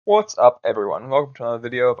What's up everyone, welcome to another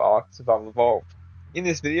video of Ark Survival Evolved. In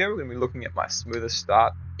this video we're going to be looking at my smoothest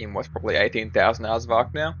start in what's probably 18,000 hours of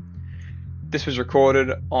Ark now. This was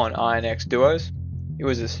recorded on IronX Duos. It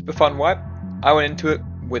was a super fun wipe. I went into it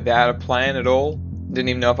without a plan at all. Didn't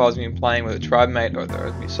even know if I was going to be playing with a tribe mate or whether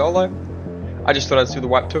it would be solo. I just thought I'd see where the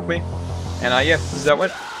wipe took me. And yeah, this is how it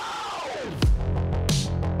went.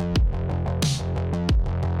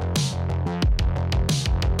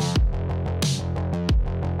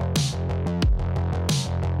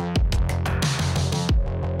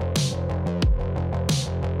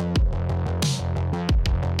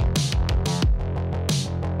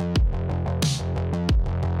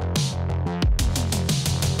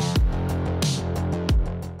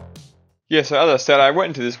 Yeah, so as I said, I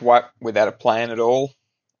went into this wipe without a plan at all.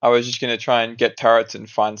 I was just going to try and get turrets and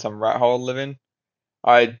find some rat hole to live in.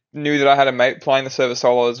 I knew that I had a mate playing the server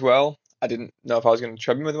solo as well. I didn't know if I was going to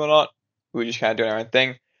trap him with him or not. We were just kind of doing our own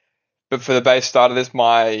thing. But for the base start of this,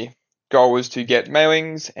 my goal was to get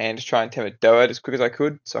Maywings and to try and tame a Doad as quick as I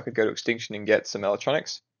could so I could go to Extinction and get some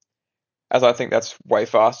electronics. As I think that's way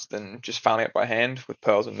faster than just farming it by hand with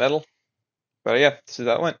pearls and metal. But yeah, this is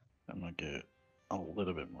how it went. I'm gonna get a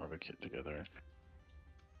little bit more of a kit together.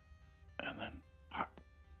 And then I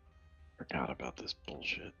forgot about this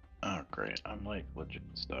bullshit. Oh great, I'm like legit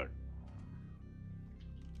stuck.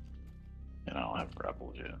 And I don't have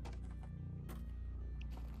grapple yet.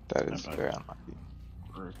 That is very unlucky.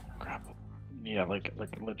 Or grapple. Yeah, like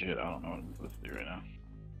legit, I don't know what I'm supposed to do right now.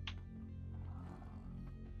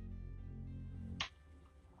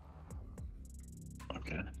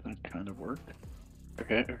 Okay, that kind of worked.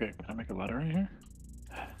 Okay, can I make a ladder right here?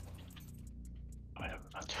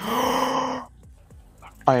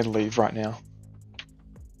 I leave right now.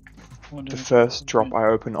 The first drop I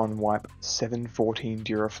open on wipe, 714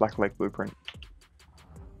 Dura Flak Lake Blueprint.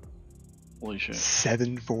 Holy shit.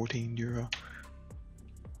 714 Dura.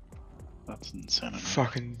 That's insanity.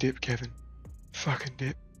 Fucking dip, Kevin. Fucking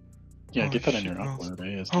dip. Yeah, Oh, get that in your shitballs. upload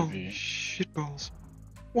ASTV. Holy shitballs.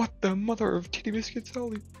 What the mother of titty biscuits,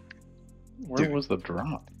 holy. Where Dude. was the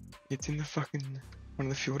drop? It's in the fucking, one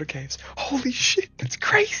of the Fjorda caves. Holy shit, that's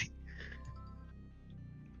crazy.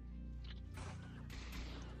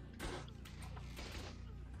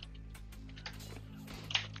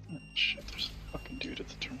 Oh, shit, there's a fucking dude at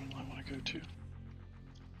the terminal I want to go to.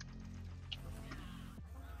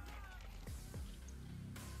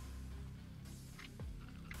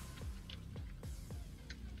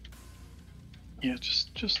 Yeah,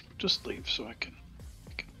 just leave so I can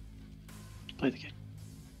play the game.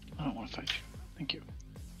 I don't want to fight you. Thank you.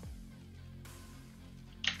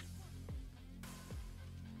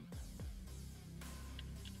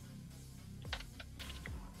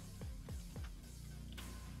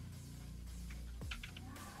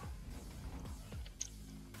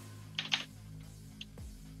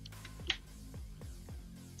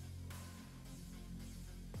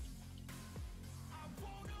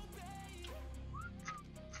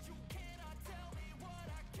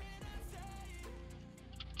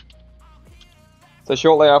 So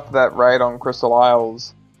shortly after that raid on Crystal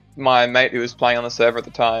Isles, my mate who was playing on the server at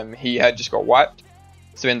the time, he had just got wiped,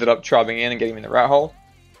 so ended up trubbing in and getting in the rat hole.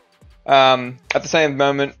 At the same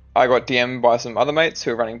moment, I got DM'd by some other mates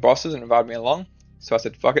who were running bosses and invited me along, so I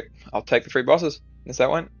said, fuck it, I'll take the 3 bosses. And that's how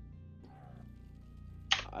it went.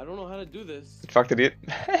 I don't know how to do this. Fucked it.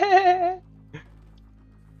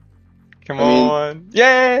 Come on.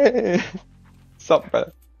 Yay! Sup,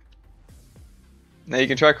 brother. Now you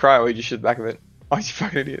can try cry or you just shoot the back of it. Oh, you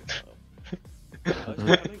fucking idiot. I was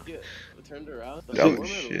trying to get turned around. The Oh,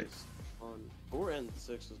 format shit. was fun. 4 and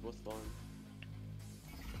 6 was both fun.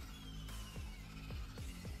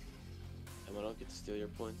 And I don't get to steal your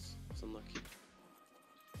points. It's unlucky.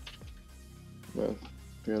 Well,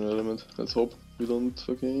 we're an element. Let's hope we don't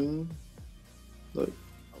fucking like. I'm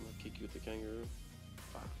gonna kick you with the kangaroo.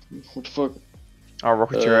 What the fuck? I'll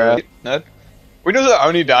rocket your ass. Nerd. We know the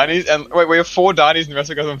only Darnies, and wait, we have 4 Darnies and the rest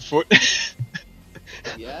of us on foot.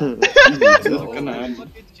 Yeah.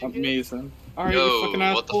 Amazing. Alright, Yo, you fucking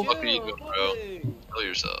what the asshole. fuck are you doing, bro? Kill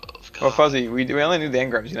yourself. Well, Fuzzy, we only need the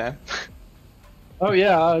engrams, you know. Oh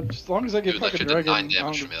yeah, as long as I get Dude, that fucking shit did dragon. 9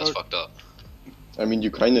 damage from me, that's fucked up. I mean, you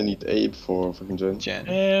kinda need Abe for fucking Gen. Jen.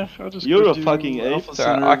 Yeah, I'll just You're go a do fucking ape. Alpha So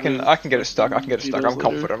Center I can with get it stuck. I'm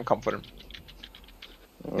Beatles confident.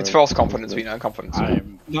 Alright. It's false confidence, but you know, confidence. I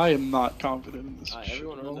am not confident in this Alright, shit.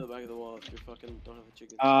 everyone at run to all. the back of the wall if you fucking don't have a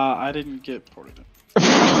chicken. I didn't get ported in.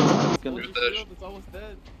 Hold Do your that. shield, it's almost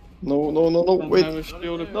dead. No, I wait. have a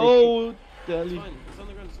shield of No, It's Dally. fine. It's on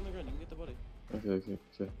the ground. You can get the body. Okay.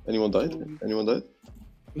 Anyone died? Anyone died?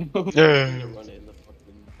 no. Yeah. Run it in the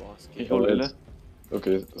fucking boss Hey, cave. hold Alright. it.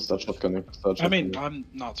 Okay, start shotgunning. Start shotgunning. I mean, I'm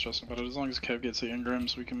not stressing about it. As long as Kev gets the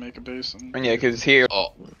engrams, we can make a base. And yeah, because here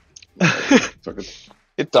Oh, Fuck it.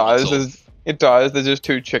 it dies. Console. It dies. There's just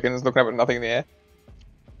two chickens looking up at nothing in the air.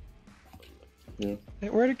 Yeah. Hey,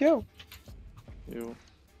 where'd it go? You.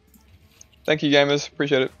 Thank you, gamers.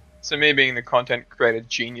 Appreciate it. So me being the content creator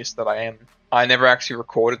genius that I am, I never actually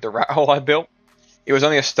recorded the rat hole I built. It was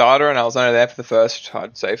only a starter, and I was only there for the first,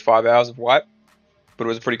 I'd say, 5 hours of wipe. But it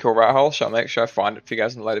was a pretty cool rat hole, so I'll make sure I find it for you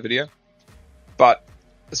guys in a later video. But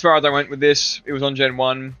as far as I went with this, it was on Gen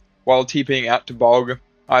 1. While TPing out to Bog,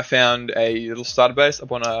 I found a little starter base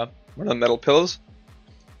up on one of the metal pillars,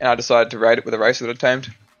 and I decided to raid it with a racer that I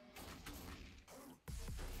tamed.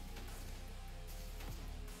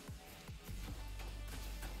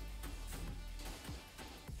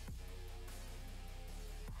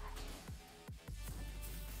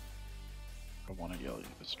 I want to yell at you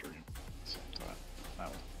to stream at the same time. That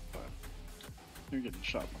was fun. You're getting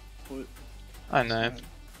shot in the foot. I know.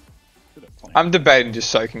 Good at playing. I'm debating just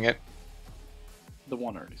soaking it. The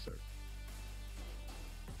one already started.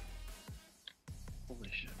 Holy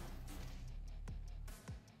shit.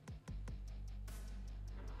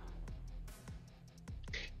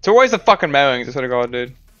 It's always the fucking mowings, I swear to God,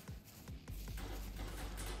 dude.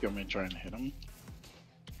 You want me to try and hit him?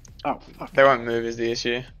 Oh, fuck. They won't move is the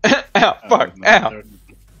issue. Ow, fuck, no, ow.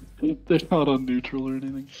 They're not on neutral or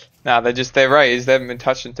anything. Nah, they're raised. They haven't been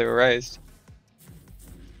touched until they're raised.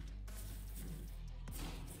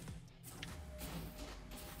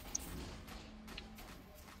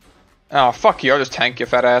 Oh, fuck you, I'll just tank your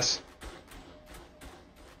fat ass.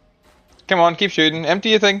 Come on, keep shooting. Empty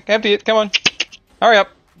your thing. Empty it, come on. Hurry up,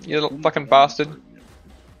 you little fucking bastard.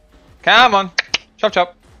 Come on. Chop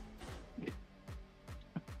chop.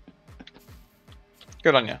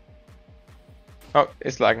 Good on you. Oh,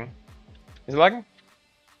 it's lagging. Is it lagging?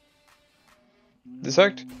 Is it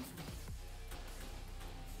soaked?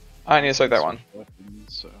 I need to soak that one.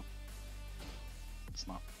 So it's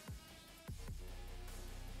not.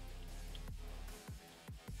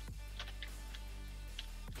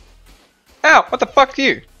 Ow! What the fuck are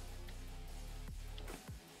you?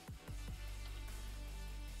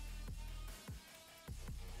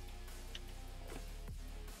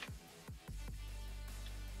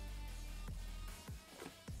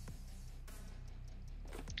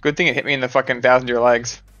 Good thing it hit me in the fucking 1,000-year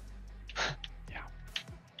legs.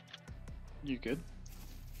 You good?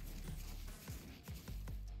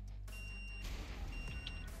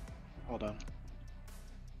 Hold on.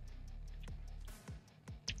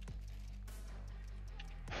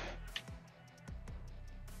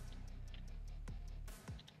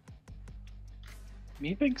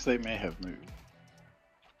 Methinks they may have moved.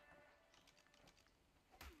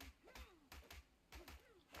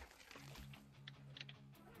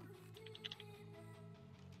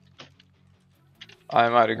 I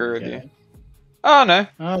might agree with Okay. you. Oh no,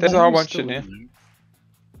 Oh, there's a that whole one's bunch in still here. there.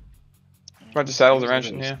 Bunch of saddles Seems around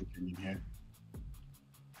like in there's here. something in here.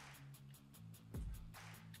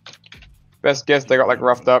 Best guess they got like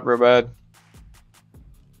roughed up real bad.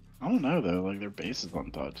 I don't know though, like their base is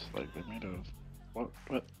untouched. Like they're made of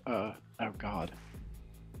oh god.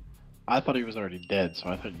 I thought he was already dead, so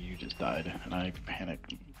I thought you just died, and I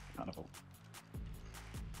panicked. Kind of.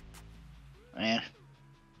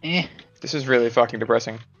 This is really fucking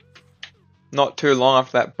depressing. Not too long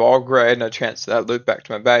after that bog raid and a chance to loop back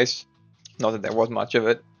to my base, not that there was much of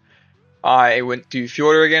it, I went to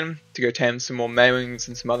Fjordur again to go tame some more Maywings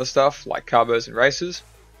and some other stuff like carbos and racers.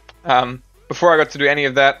 Before I got to do any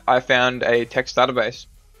of that, I found a text database.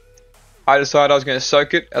 I decided I was going to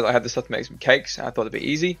soak it as I had the stuff to make some cakes and I thought it'd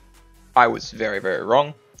be easy. I was very, very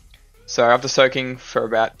wrong. So after soaking for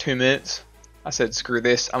about 2 minutes, I said screw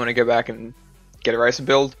this, I'm going to go back and get a racer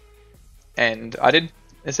build. And I did.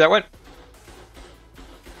 As that went.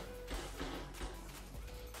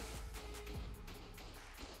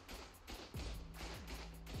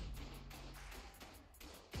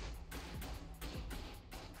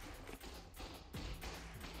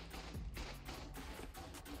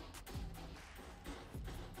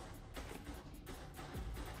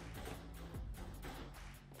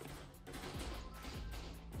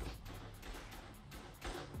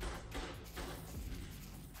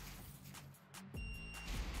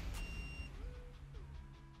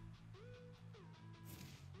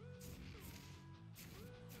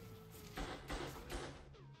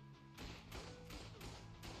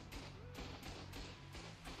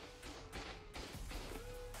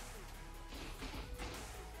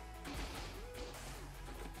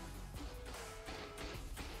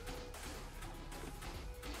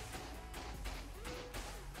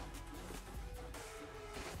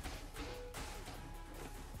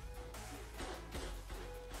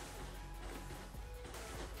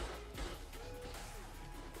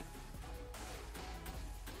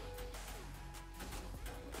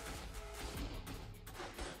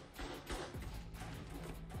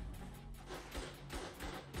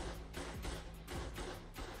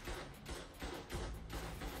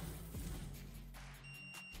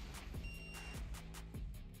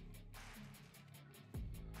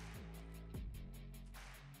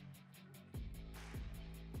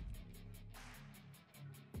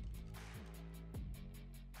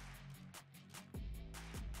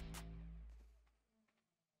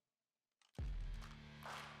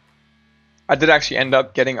 I did actually end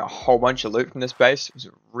up getting a whole bunch of loot from this base. It was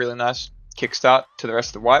a really nice kickstart to the rest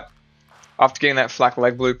of the wipe. After getting that flak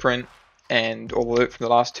leg blueprint and all the loot from the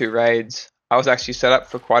last 2 raids, I was actually set up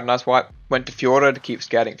for quite a nice wipe. Went to Fjorda to keep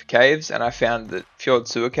scouting for caves, and I found that Fjord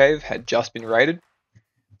Sewer Cave had just been raided.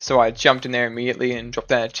 So I jumped in there immediately and dropped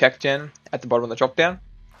down a check gen at the bottom of the drop down.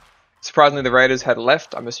 Surprisingly, the raiders had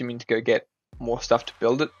left, I'm assuming to go get more stuff to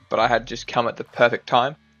build it, but I had just come at the perfect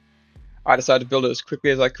time. I decided to build it as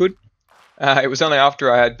quickly as I could. It was only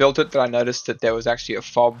after I had built it that I noticed that there was actually a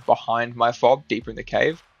fob behind my fob deeper in the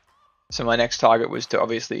cave. So my next target was to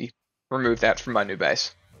obviously remove that from my new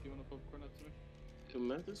base. You want a popcorn up to me? Dude,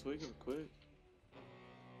 Memphis wake up quick.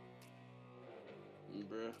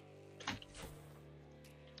 Bruh.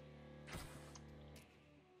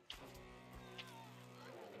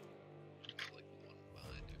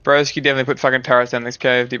 Broski definitely put fucking turrets down this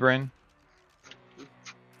cave, deep brain.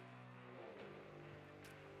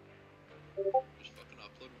 Just fucking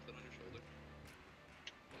upload with it on your shoulder.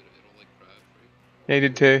 It'll like cry for you. Yeah, he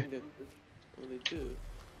did too. What do they do?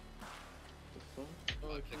 The fuck?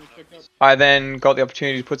 Oh, can we pick up? I then got the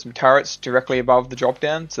opportunity to put some turrets directly above the drop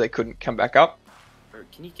down so they couldn't come back up. Or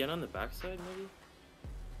can you get on the backside maybe?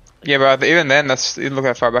 Yeah, but even then, look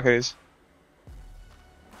how far back it is.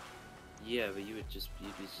 Yeah, but you'd just be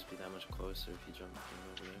that much closer if you jumped from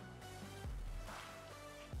over there.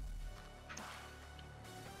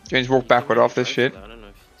 James walk backward off this shit. I don't know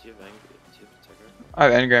if do you have a tech rifle? I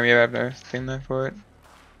have engram, yeah, I have no thing there for it.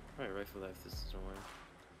 Probably rifle that if this doesn't work.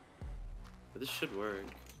 But this should work.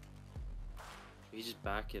 You just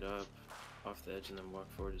back it up off the edge and then walk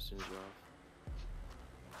forward as soon as you're off.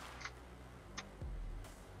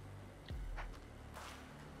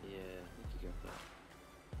 Yeah, I think you got that.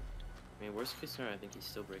 I mean, worst case scenario, I think you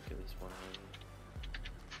still break at least one hand.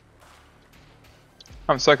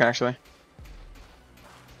 I'm soaking actually.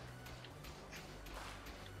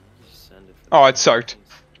 You just send it. Oh, it's soaked.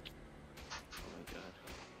 Oh my god.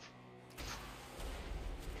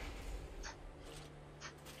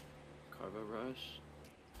 Carbo rush.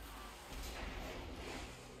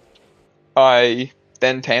 I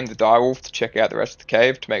then tamed the direwolf to check out the rest of the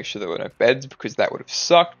cave to make sure there were no beds because that would have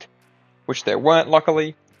sucked, which there weren't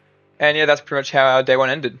luckily. And yeah, that's pretty much how our day 1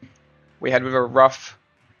 ended. We had a bit of a rough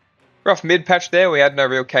mid-patch there. We had no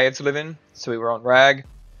real cave to live in, so we were on rag.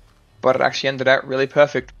 But it actually ended out really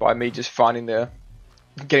perfect by me just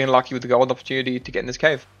getting lucky with the golden opportunity to get in this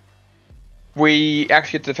cave. We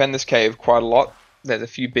actually get to defend this cave quite a lot. There's a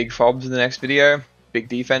few big fobs in the next video, big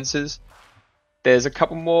defenses. There's a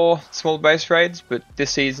couple more small base raids, but this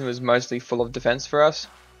season was mostly full of defense for us,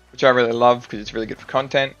 which I really love because it's really good for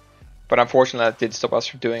content. But unfortunately, that did stop us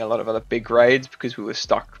from doing a lot of other big raids because we were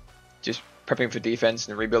stuck just prepping for defense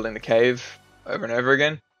and rebuilding the cave over and over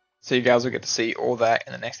again. So you guys will get to see all that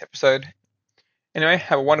in the next episode. Anyway,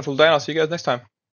 have a wonderful day and I'll see you guys next time.